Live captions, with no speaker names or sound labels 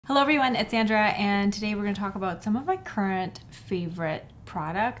Hello everyone, it's Sandra, and today we're going to talk about some of my current favorite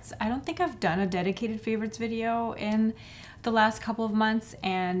products. I don't think I've done a dedicated favorites video in the last couple of months,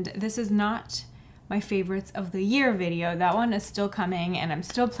 and this is not my favorites of the year video. That one is still coming, and I'm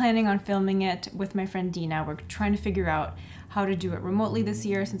still planning on filming it with my friend Dina. We're trying to figure out how to do it remotely this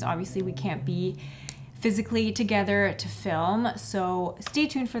year, since obviously we can't be physically together to film, so stay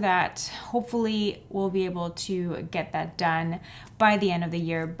tuned for that. Hopefully we'll be able to get that done by the end of the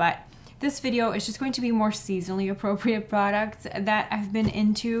year, but this video is just going to be more seasonally appropriate products that I've been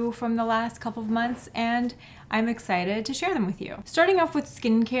into from the last couple of months, and I'm excited to share them with you. Starting off with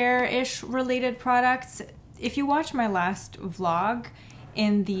skincare-ish related products. If you watched my last vlog,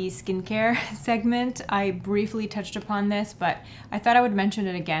 in the skincare segment, I briefly touched upon this, but I thought I would mention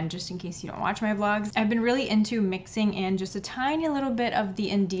it again just in case you don't watch my vlogs. I've been really into mixing in just a tiny little bit of the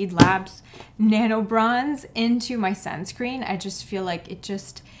Indeed Labs Nanobronze into my sunscreen. I just feel like it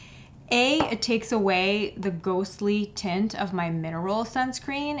just, it takes away the ghostly tint of my mineral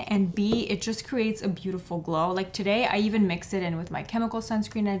sunscreen, and B, it just creates a beautiful glow. Like today, I even mixed it in with my chemical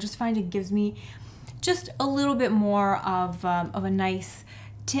sunscreen. I just find it gives me just a little bit more of a nice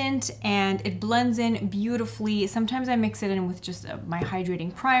tint, and it blends in beautifully. Sometimes I mix it in with just my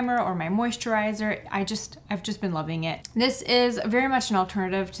hydrating primer or my moisturizer. I've just been loving it. This is very much an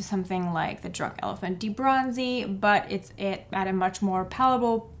alternative to something like the Drunk Elephant Bronze, but it's at a much more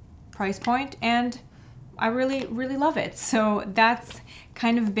palatable price point, and I really love it. So that's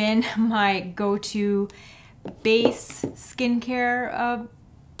kind of been my go-to base skincare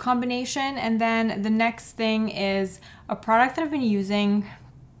combination. And then the next thing is a product that I've been using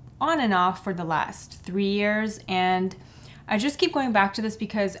on and off for the last 3 years, and I just keep going back to this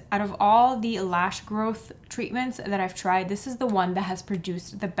because out of all the lash growth treatments that I've tried, this is the one that has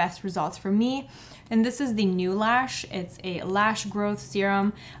produced the best results for me, and this is the New Lash. It's a lash growth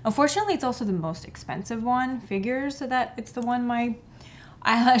serum. Unfortunately, it's also the most expensive one. Figures that it's the one my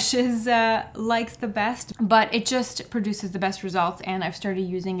eyelashes likes the best, but it just produces the best results, and I've started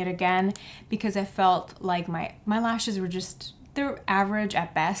using it again because I felt like my lashes were just, they're average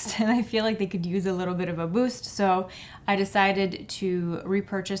at best, and I feel like they could use a little bit of a boost, so I decided to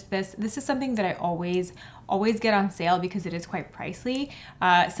repurchase this. This is something that I always get on sale because it is quite pricey.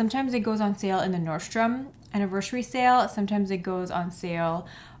 Sometimes it goes on sale in the Nordstrom anniversary sale, sometimes it goes on sale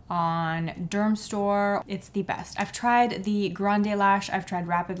on Derm Store. It's the best. I've tried the Grande Lash, I've tried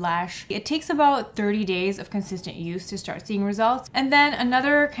Rapid Lash. It takes about 30 days of consistent use to start seeing results. And then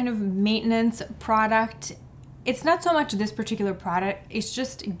another kind of maintenance product, it's not so much this particular product, it's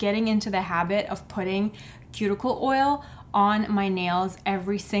just getting into the habit of putting cuticle oil on my nails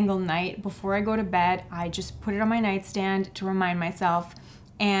every single night before I go to bed. I just put it on my nightstand to remind myself,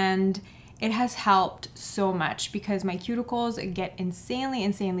 and it has helped so much because my cuticles get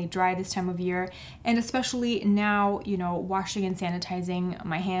insanely dry this time of year, and especially now, you know, washing and sanitizing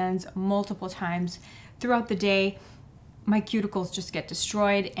my hands multiple times throughout the day, my cuticles just get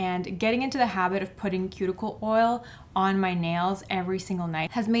destroyed, and getting into the habit of putting cuticle oil on my nails every single night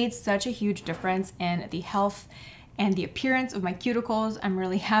has made such a huge difference in the health and the appearance of my cuticles. I'm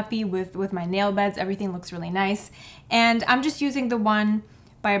really happy with my nail beds. Everything looks really nice, and I'm just using the one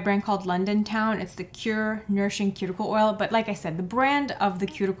by a brand called London Town. It's the Cure Nourishing Cuticle Oil, but like I said, the brand of the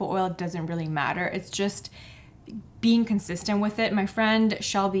cuticle oil doesn't really matter. It's just being consistent with it. My friend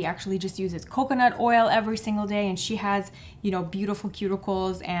Shelby actually just uses coconut oil every single day, and she has, you know, beautiful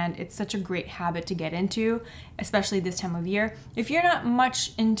cuticles, and it's such a great habit to get into, especially this time of year. If you're not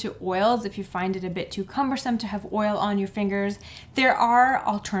much into oils, if you find it a bit too cumbersome to have oil on your fingers, there are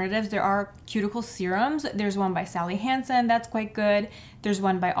alternatives. There are cuticle serums. There's one by Sally Hansen that's quite good. There's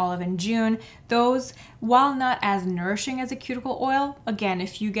one by Olive and June. Those, while not as nourishing as a cuticle oil, again,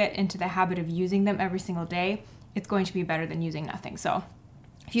 if you get into the habit of using them every single day, it's going to be better than using nothing. So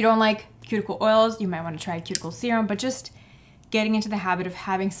if you don't like cuticle oils, you might want to try a cuticle serum, but just getting into the habit of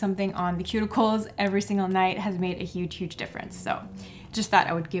having something on the cuticles every single night has made a huge difference. So just thought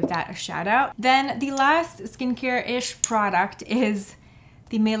I would give that a shout out. Then the last skincare-ish product is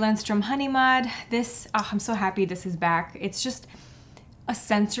the Mae Lindstrom Honey Mud. This, oh, I'm so happy this is back. It's just a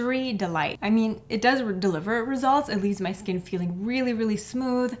sensory delight. I mean, it does deliver results. It leaves my skin feeling really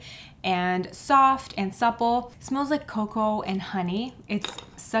smooth and soft and supple. It smells like cocoa and honey. It's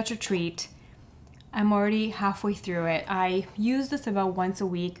such a treat. I'm already halfway through it. I use this about once a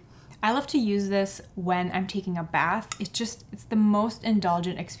week. I love to use this when I'm taking a bath. It's the most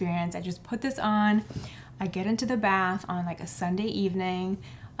indulgent experience. I just put this on, I get into the bath on like a Sunday evening,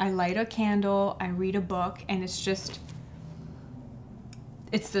 I light a candle, I read a book, and it's just,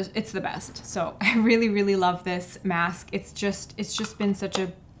 it's the best. So I really love this mask. It's just been such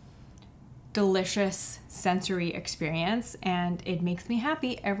a delicious sensory experience, and it makes me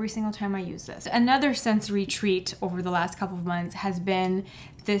happy every single time I use this. Another sensory treat over the last couple of months has been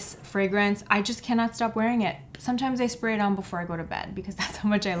this fragrance. I just cannot stop wearing it. Sometimes I spray it on before I go to bed because that's how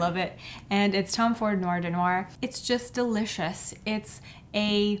much I love it. And it's Tom Ford Noir. It's just delicious. It's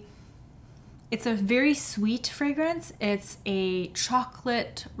a very sweet fragrance. It's a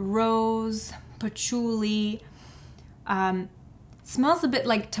chocolate, rose, patchouli, smells a bit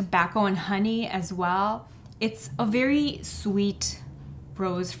like tobacco and honey as well. It's a very sweet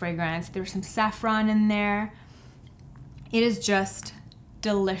rose fragrance. There's some saffron in there. It is just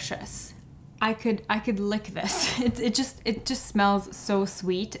delicious. I could lick this. It just smells so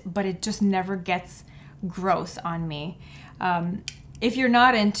sweet, but it just never gets gross on me. If you're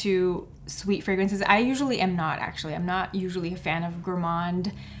not into sweet fragrances, I usually am not actually. I'm not usually a fan of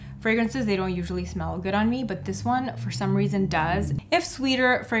gourmand fragrances. They don't usually smell good on me, but this one for some reason does. If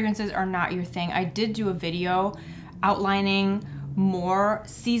sweeter fragrances are not your thing, I did do a video outlining more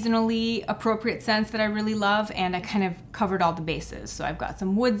seasonally appropriate scents that I really love, and I kind of covered all the bases. So I've got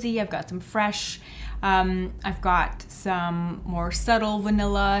some woodsy, I've got some fresh, I've got some more subtle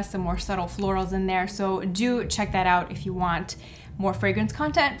vanilla, some more subtle florals in there. So do check that out if you want more fragrance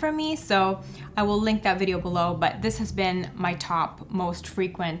content from me. So I will link that video below, but this has been my top most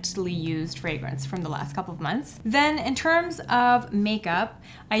frequently used fragrance from the last couple of months. Then in terms of makeup,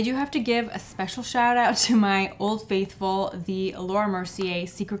 I do have to give a special shout out to my Old Faithful, the Laura Mercier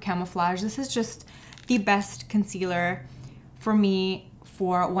Secret Camouflage. This is just the best concealer for me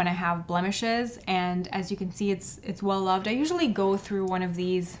for when I have blemishes, and as you can see, it's well loved. I usually go through one of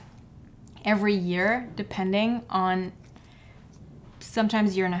these every year, depending on,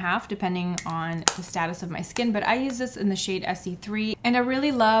 sometimes year and a half, depending on the status of my skin, but I use this in the shade SC3, and I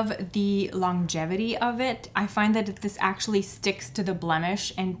really love the longevity of it. I find that this actually sticks to the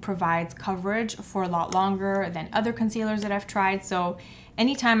blemish and provides coverage for a lot longer than other concealers that I've tried. So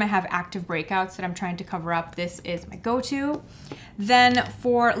anytime I have active breakouts that I'm trying to cover up, this is my go-to. Then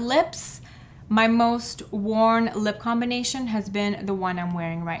for lips, my most worn lip combination has been the one I'm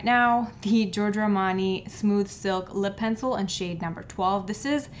wearing right now, the Giorgio Armani Smooth Silk Lip Pencil in shade number 12. This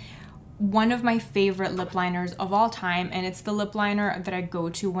is one of my favorite lip liners of all time, and it's the lip liner that I go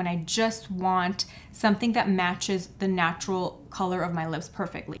to when I just want something that matches the natural color of my lips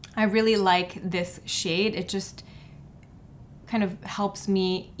perfectly. I really like this shade. It just kind of helps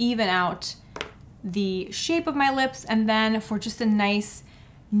me even out the shape of my lips, and then for just a nice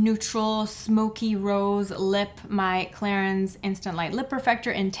neutral smoky rose lip, my Clarins Instant Light Lip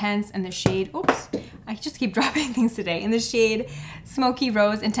Perfector Intense in the shade, oops, I just keep dropping things today, in the shade Smoky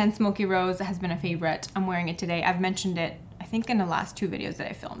Rose, Intense Smoky Rose has been a favorite. I'm wearing it today. I've mentioned it, I think, in the last 2 videos that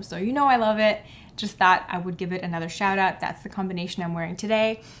I filmed, so you know I love it. Just thought I would give it another shout out. That's the combination I'm wearing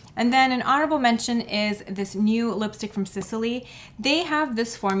today. And then an honorable mention is this new lipstick from Sicily. They have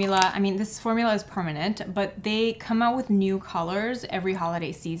this formula. I mean, this formula is permanent, but they come out with new colors every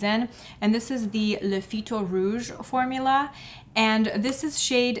holiday season. And this is the Le Fito Rouge formula. And this is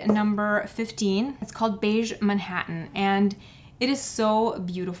shade number 15. It's called Beige Manhattan. And it is so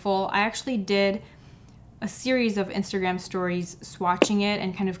beautiful. I actually did a series of Instagram stories swatching it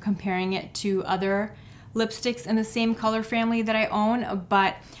and kind of comparing it to other lipsticks in the same color family that I own,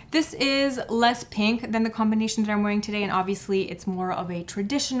 but this is less pink than the combination that I'm wearing today, and obviously it's more of a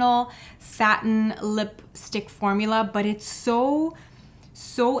traditional satin lipstick formula, but it's so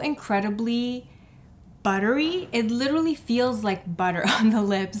incredibly buttery. It literally feels like butter on the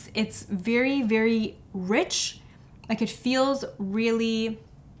lips. It's very, very rich. Like, it feels really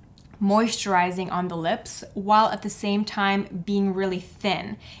moisturizing on the lips while at the same time being really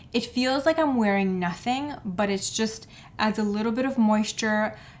thin. It feels like I'm wearing nothing, but it's just adds a little bit of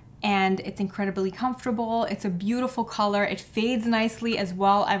moisture, and it's incredibly comfortable. It's a beautiful color. It fades nicely as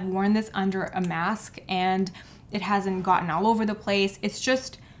well. I've worn this under a mask and it hasn't gotten all over the place. It's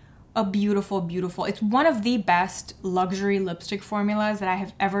just a beautiful, beautiful. It's one of the best luxury lipstick formulas that I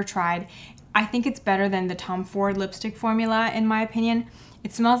have ever tried. I think it's better than the Tom Ford lipstick formula, in my opinion.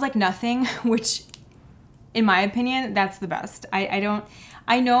 It smells like nothing, which in my opinion, that's the best.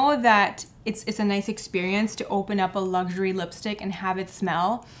 I know that it's a nice experience to open up a luxury lipstick and have it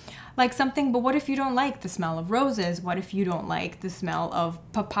smell like something, but what if you don't like the smell of roses? What if you don't like the smell of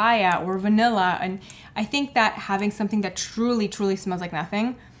papaya or vanilla? And I think that having something that truly, truly smells like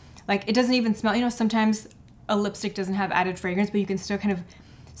nothing, like it doesn't even smell, you know, sometimes a lipstick doesn't have added fragrance, but you can still kind of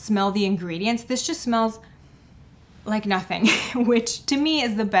smell the ingredients. This just smells like nothing, which to me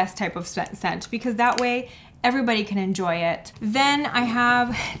is the best type of scent, because that way everybody can enjoy it. Then I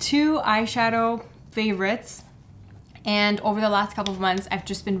have 2 eyeshadow favorites, and over the last couple of months I've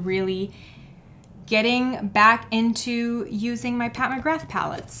just been really getting back into using my Pat McGrath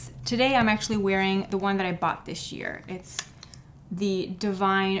palettes. Today I'm actually wearing the one that I bought this year. It's the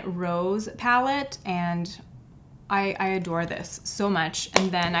Divine Rose palette, and I adore this so much.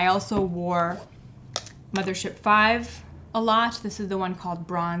 And then I also wore Mothership 5 a lot. This is the one called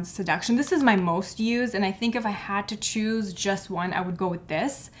Bronze Seduction. This is my most used, and I think if I had to choose just one, I would go with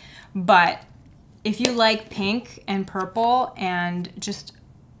this. But if you like pink and purple and just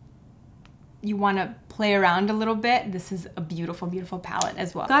you want to play around a little bit, this is a beautiful, beautiful palette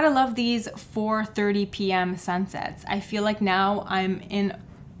as well. Gotta love these 4:30 p.m. sunsets. I feel like now I'm in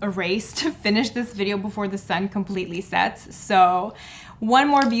a race to finish this video before the sun completely sets. So one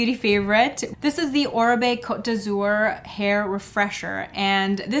more beauty favorite. This is the Oribe Cote d'Azur hair refresher,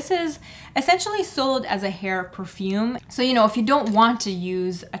 and this is essentially sold as a hair perfume. So, you know, if you don't want to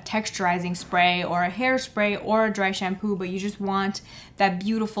use a texturizing spray or a hairspray or a dry shampoo, but you just want that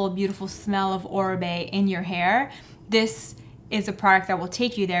beautiful, beautiful smell of Oribe in your hair, this is a product that will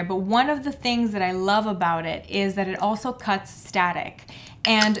take you there. But one of the things that I love about it is that it also cuts static.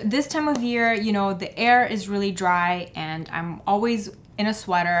 And this time of year, you know, the air is really dry and I'm always in a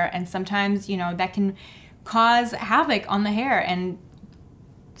sweater, and sometimes, you know, that can cause havoc on the hair, and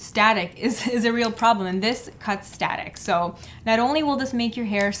static is a real problem, and this cuts static. So not only will this make your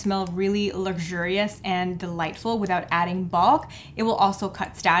hair smell really luxurious and delightful without adding bulk, it will also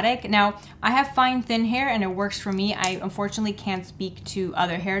cut static. Now, I have fine thin hair and it works for me. I unfortunately can't speak to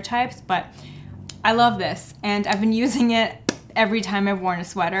other hair types, but I love this, and I've been using it every time I've worn a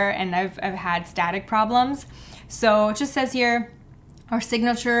sweater and I've had static problems. So it just says here, our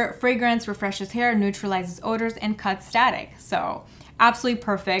signature fragrance refreshes hair, neutralizes odors, and cuts static. So absolutely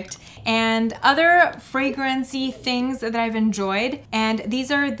perfect. And other fragrancy things that I've enjoyed, and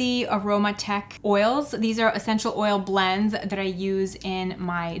these are the Aromatech oils. These are essential oil blends that I use in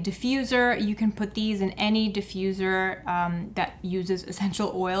my diffuser. You can put these in any diffuser that uses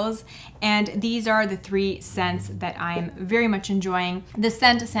essential oils. And these are the 3 scents that I'm very much enjoying. The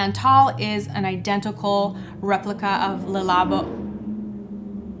scent Santal is an identical replica of Le Labo.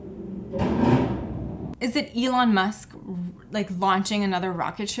 Is it Elon Musk like launching another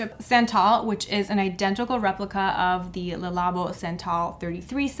rocket ship? Santal, which is an identical replica of the Le Labo Santal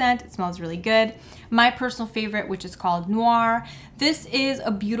 33 scent. It smells really good. My personal favorite, which is called Noir. This is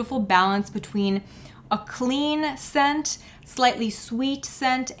a beautiful balance between a clean scent, slightly sweet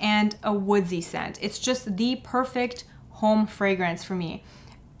scent, and a woodsy scent. It's just the perfect home fragrance for me.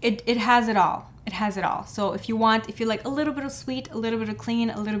 It has it all. It has it all. So if you like a little bit of sweet, a little bit of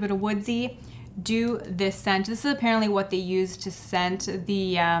clean, a little bit of woodsy, do this scent. This is apparently what they use to scent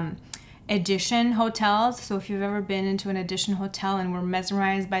the Edition hotels. So if you've ever been into an Edition hotel and were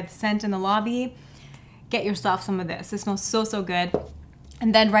mesmerized by the scent in the lobby, get yourself some of this. It smells so, so good.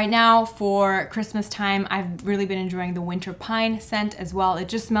 And then right now for Christmas time, I've really been enjoying the Winter Pine scent as well. It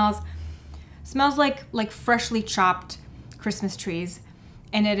just smells like freshly chopped Christmas trees.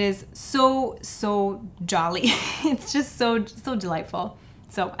 And it is so, so jolly. It's just so delightful.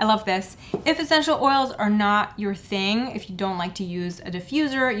 So I love this. If essential oils are not your thing, if you don't like to use a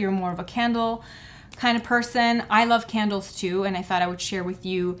diffuser, you're more of a candle kind of person. I love candles too, and I thought I would share with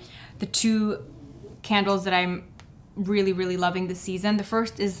you the 2 candles that I'm really, really loving this season. The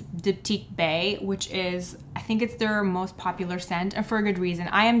first is Diptyque Baies, which is, I think it's their most popular scent, and for a good reason.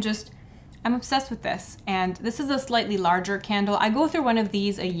 I'm obsessed with this, and this is a slightly larger candle. I go through one of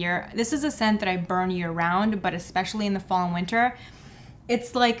these a year. This is a scent that I burn year round, but especially in the fall and winter.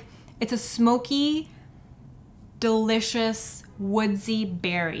 It's a smoky, delicious, woodsy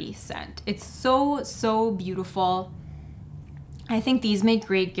berry scent. It's so, so beautiful. I think these make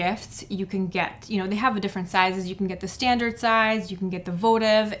great gifts. You can get, you know, they have different sizes. You can get the standard size, you can get the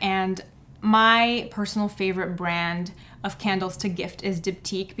votive, and my personal favorite brand of candles to gift is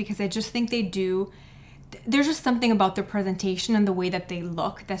Diptyque, because I just think there's just something about their presentation and the way that they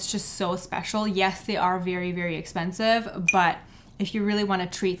look that's just so special. Yes, they are very, very expensive, but if you really want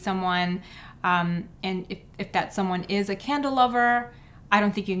to treat someone, and if that someone is a candle lover, I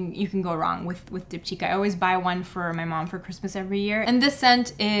don't think you can go wrong with Diptyque. I always buy one for my mom for Christmas every year. And this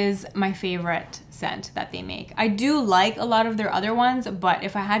scent is my favorite scent that they make. I do like a lot of their other ones, but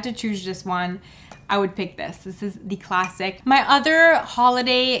if I had to choose just one, I would pick this. This is the classic. My other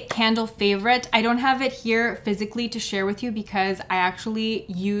holiday candle favorite, I don't have it here physically to share with you because I actually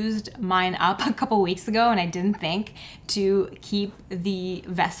used mine up a couple weeks ago and I didn't think to keep the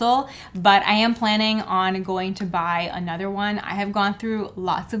vessel, but I am planning on going to buy another one. I have gone through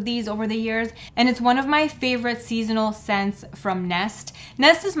lots of these over the years, and it's one of my favorite seasonal scents from Nest.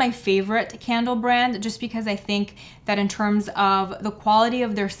 Nest is my favorite candle brand just because I think that in terms of the quality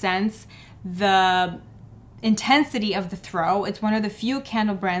of their scents, the intensity of the throw. It's one of the few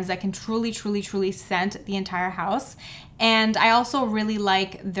candle brands that can truly scent the entire house. And I also really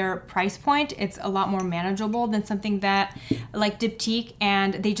like their price point. It's a lot more manageable than something that like Diptyque,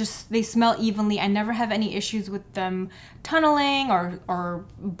 and they smell evenly. I never have any issues with them tunneling or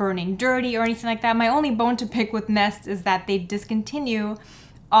burning dirty or anything like that. My only bone to pick with Nest is that they discontinue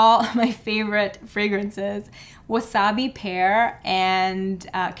all my favorite fragrances. Wasabi pear and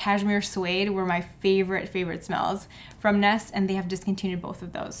cashmere suede were my favorite smells from Nest, and they have discontinued both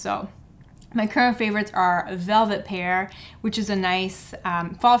of those. So my current favorites are velvet pear, which is a nice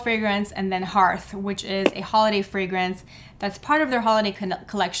fall fragrance, and then Hearth, which is a holiday fragrance that's part of their holiday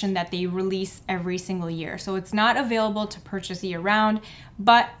collection that they release every single year. So it's not available to purchase year round,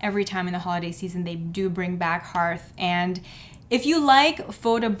 but every time in the holiday season they do bring back Hearth. And if you like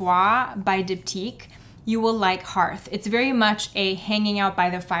Faux de Bois by Diptyque, you will like Hearth. It's very much a hanging out by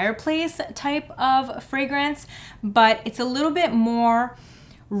the fireplace type of fragrance, but it's a little bit more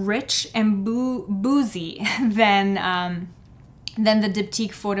rich and boozy than the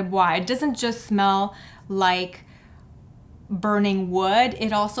Diptyque Faux de Bois. It doesn't just smell like burning wood.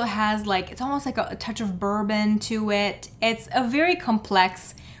 It also has like, it's almost like a touch of bourbon to it. It's a very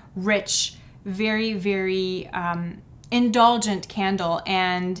complex, rich, very indulgent candle.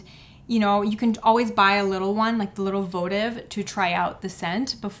 And you know, you can always buy a little one, like the little votive, to try out the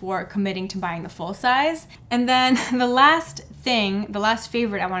scent before committing to buying the full size. And then the last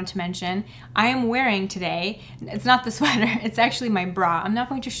favorite I wanted to mention, I am wearing today. It's not the sweater, it's actually my bra. I'm not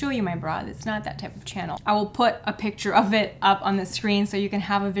going to show you my bra, it's not that type of channel. I will put a picture of it up on the screen so you can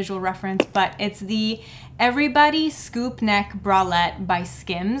have a visual reference, but it's the Everybody Scoop Neck Bralette by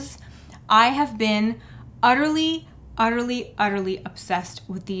Skims. I have been utterly obsessed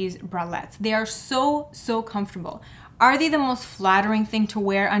with these bralettes. They are so comfortable. Are they the most flattering thing to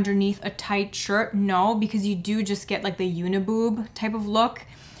wear underneath a tight shirt? No, because you do just get like the uniboob type of look.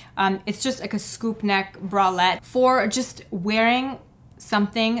 It's just like a scoop neck bralette for just wearing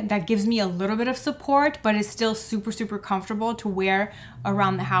something that gives me a little bit of support, but is still super comfortable to wear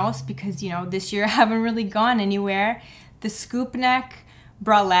around the house, because you know, this year I haven't really gone anywhere. The scoop neck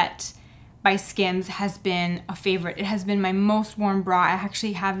bralette by Skims has been a favorite. It has been my most worn bra. I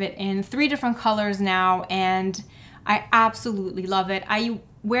actually have it in 3 different colors now, and I absolutely love it. I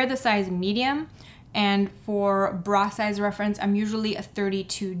wear the size medium, and for bra size reference, I'm usually a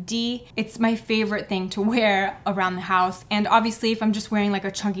 32D. It's my favorite thing to wear around the house. And obviously if I'm just wearing like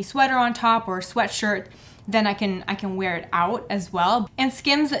a chunky sweater on top or a sweatshirt, then I can wear it out as well. And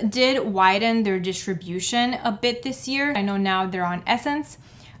Skims did widen their distribution a bit this year. I know now they're on Essence.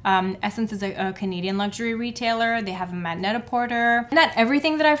 Essence is a Canadian luxury retailer. They have them at Net-a-Porter. Not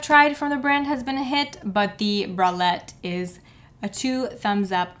everything that I've tried from the brand has been a hit, but the bralette is a 2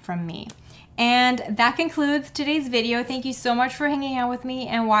 thumbs up from me. And that concludes today's video. Thank you so much for hanging out with me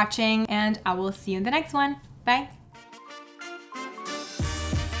and watching, and I will see you in the next one. Bye.